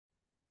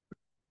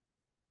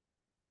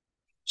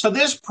So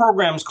this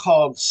program is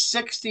called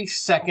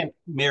 60-Second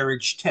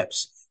Marriage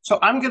Tips. So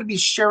I'm going to be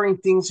sharing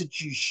things that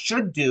you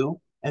should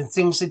do and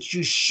things that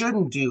you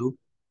shouldn't do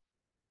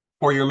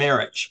for your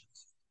marriage.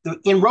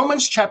 In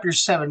Romans chapter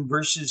 7,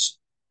 verses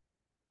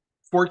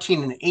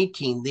 14 and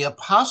 18, the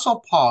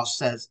Apostle Paul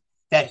says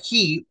that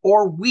he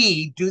or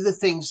we do the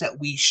things that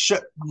we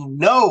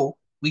know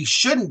we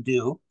shouldn't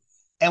do,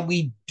 and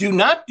we do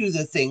not do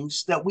the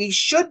things that we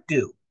should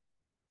do.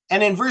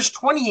 And in verse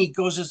 20, he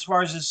goes as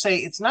far as to say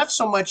it's not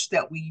so much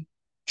that we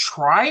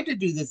try to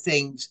do the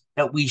things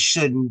that we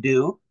shouldn't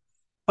do,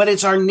 but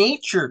it's our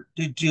nature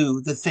to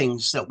do the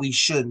things that we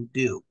shouldn't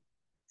do.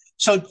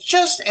 So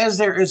just as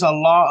there is a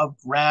law of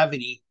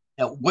gravity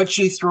that what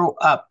you throw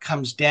up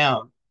comes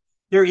down,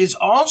 there is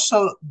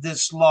also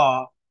this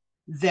law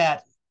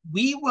that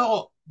we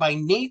will, by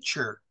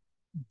nature,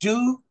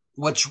 do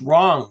what's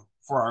wrong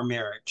for our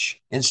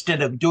marriage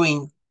instead of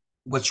doing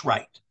what's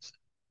right.